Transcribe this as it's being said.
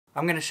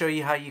I'm going to show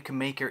you how you can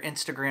make your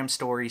Instagram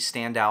stories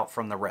stand out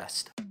from the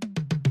rest.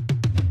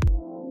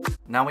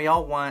 Now, we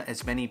all want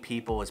as many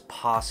people as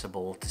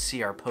possible to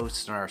see our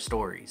posts and our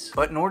stories.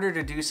 But in order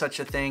to do such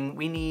a thing,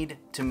 we need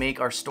to make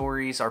our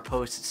stories, our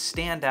posts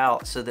stand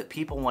out so that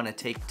people want to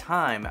take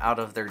time out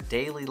of their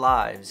daily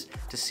lives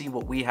to see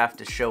what we have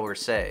to show or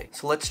say.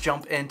 So let's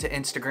jump into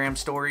Instagram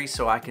stories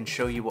so I can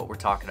show you what we're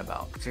talking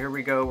about. So here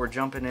we go, we're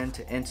jumping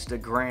into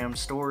Instagram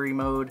story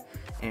mode,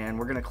 and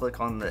we're gonna click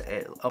on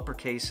the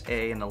uppercase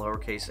A and the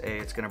lowercase a.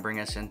 It's gonna bring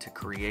us into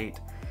create.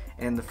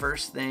 And the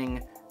first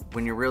thing,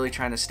 when you're really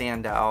trying to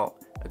stand out,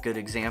 a good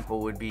example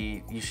would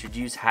be you should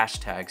use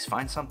hashtags.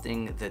 Find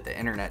something that the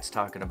internet's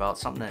talking about,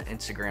 something that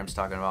Instagram's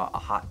talking about, a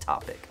hot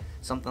topic,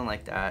 something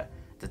like that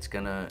that's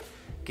gonna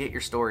get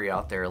your story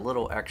out there a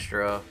little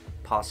extra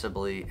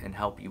possibly and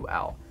help you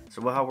out.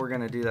 So how we're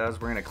gonna do that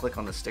is we're gonna click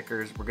on the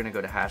stickers, we're gonna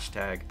go to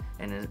hashtag,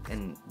 and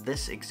in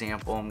this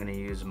example I'm gonna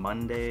use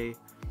Monday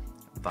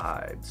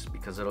vibes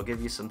because it'll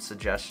give you some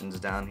suggestions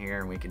down here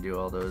and we can do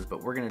all those,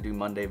 but we're gonna do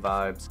Monday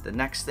vibes. The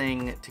next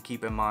thing to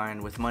keep in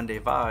mind with Monday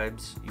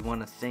vibes, you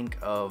want to think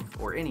of,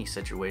 or any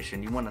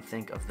situation, you want to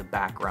think of the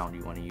background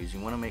you want to use.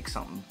 You want to make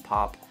something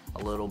pop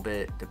a little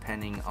bit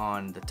depending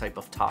on the type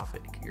of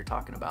topic you're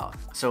talking about.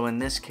 So in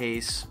this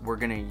case, we're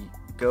gonna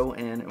go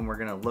in and we're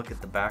gonna look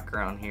at the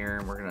background here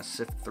and we're gonna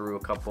sift through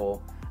a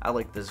couple. I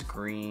like this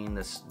green,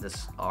 this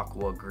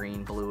aqua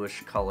green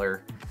bluish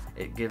color.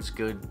 It gives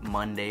good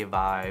Monday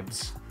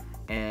vibes,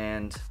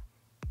 and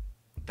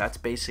that's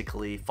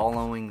basically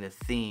following the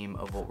theme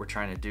of what we're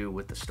trying to do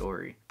with the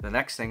story. The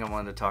next thing I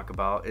wanted to talk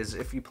about is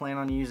if you plan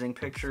on using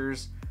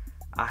pictures,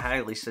 I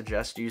highly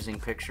suggest using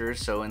pictures.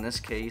 So in this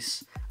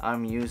case,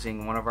 I'm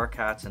using one of our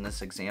cats in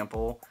this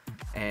example,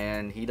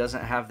 and he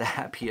doesn't have the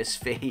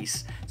happiest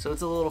face. So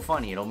it's a little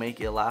funny. It'll make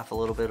you laugh a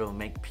little bit. It'll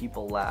make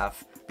people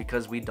laugh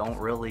because we don't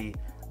really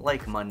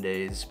like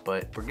Mondays,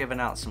 but we're giving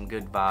out some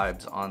good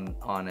vibes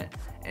on it,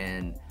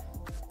 and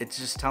it's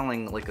just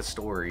telling like a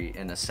story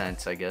in a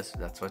sense. I guess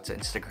that's what's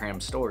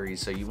Instagram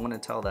stories. So you want to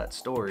tell that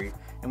story,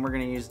 and we're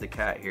going to use the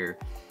cat here.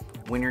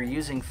 When you're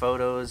using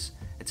photos,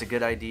 it's a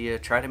good idea.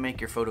 Try to make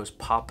your photos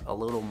pop a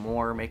little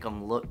more, make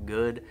them look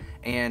good.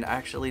 And I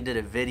actually did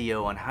a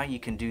video on how you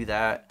can do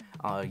that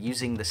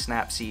using the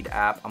Snapseed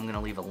app. I'm going to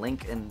leave a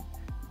link in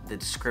the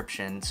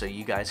description so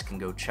you guys can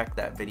go check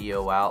that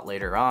video out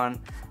later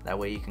on. That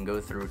way you can go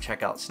through,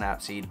 check out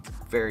Snapseed. It's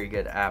a very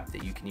good app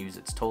that you can use.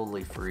 It's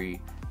totally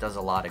free. Does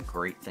a lot of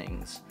great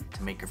things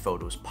to make your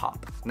photos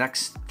pop.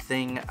 Next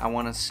thing I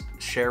want to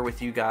share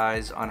with you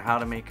guys on how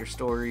to make your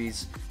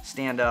stories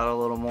stand out a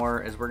little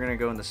more is we're going to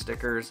go into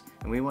stickers,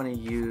 and we want to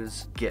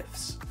use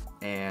GIFs.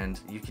 And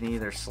you can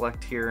either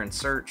select here and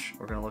search.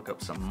 We're going to look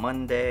up some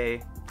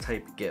Monday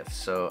type GIFs.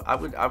 So I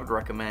would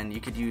recommend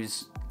you could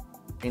use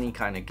any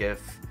kind of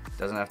GIF.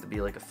 Doesn't have to be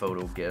like a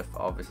photo GIF,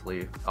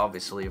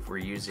 obviously if we're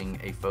using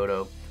a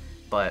photo,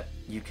 but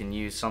you can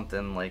use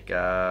something like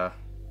I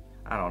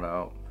don't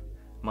know,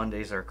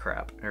 Mondays are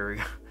crap. Here we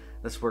go.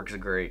 This works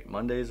great.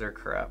 Mondays are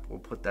crap. We'll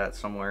put that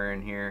somewhere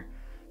in here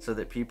so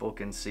that people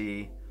can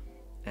see.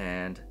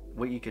 And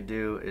what you could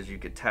do is you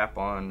could tap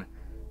on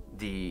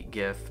the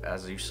GIF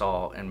as you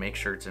saw and make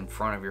sure it's in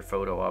front of your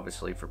photo,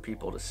 obviously for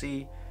people to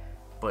see.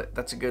 But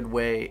that's a good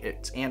way.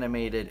 It's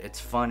animated, it's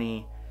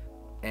funny,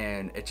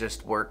 and it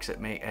just works.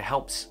 It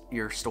helps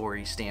your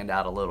story stand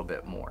out a little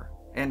bit more.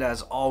 And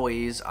as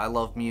always, I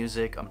love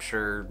music. I'm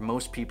sure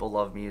most people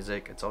love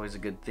music. It's always a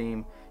good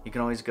theme. You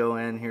can always go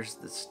in, here's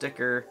the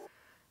sticker,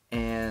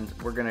 and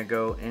we're gonna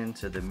go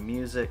into the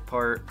music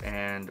part,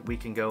 and we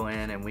can go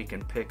in and we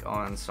can pick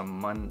on some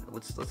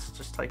let's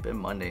just type in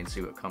Monday and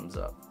see what comes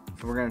up.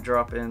 So we're gonna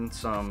drop in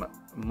some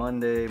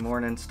Monday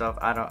morning stuff.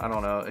 I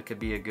don't know, it could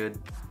be a good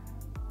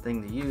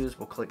thing to use.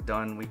 We'll click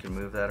done. We can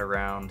move that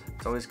around.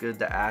 It's always good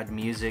to add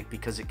music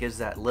because it gives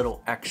that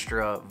little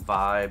extra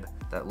vibe,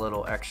 that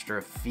little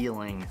extra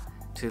feeling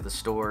to the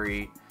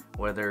story,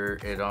 whether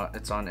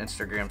it's on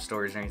Instagram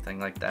stories or anything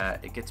like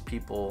that. It gets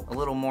people a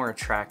little more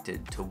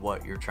attracted to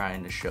what you're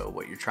trying to show,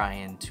 what you're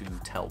trying to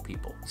tell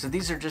people. So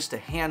these are just a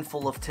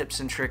handful of tips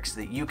and tricks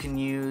that you can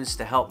use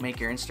to help make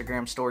your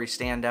Instagram story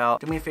stand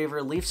out. Do me a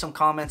favor, leave some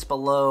comments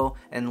below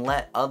and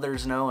let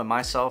others know and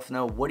myself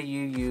know, what do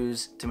you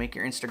use to make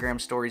your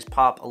Instagram stories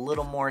pop a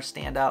little more,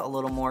 stand out a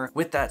little more.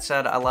 With that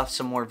said, I left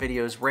some more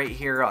videos right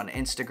here on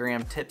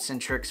Instagram tips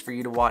and tricks for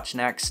you to watch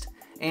next.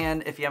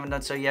 And if you haven't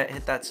done so yet,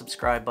 hit that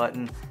subscribe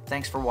button.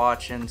 Thanks for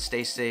watching.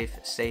 Stay safe,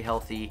 stay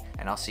healthy,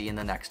 and I'll see you in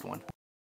the next one.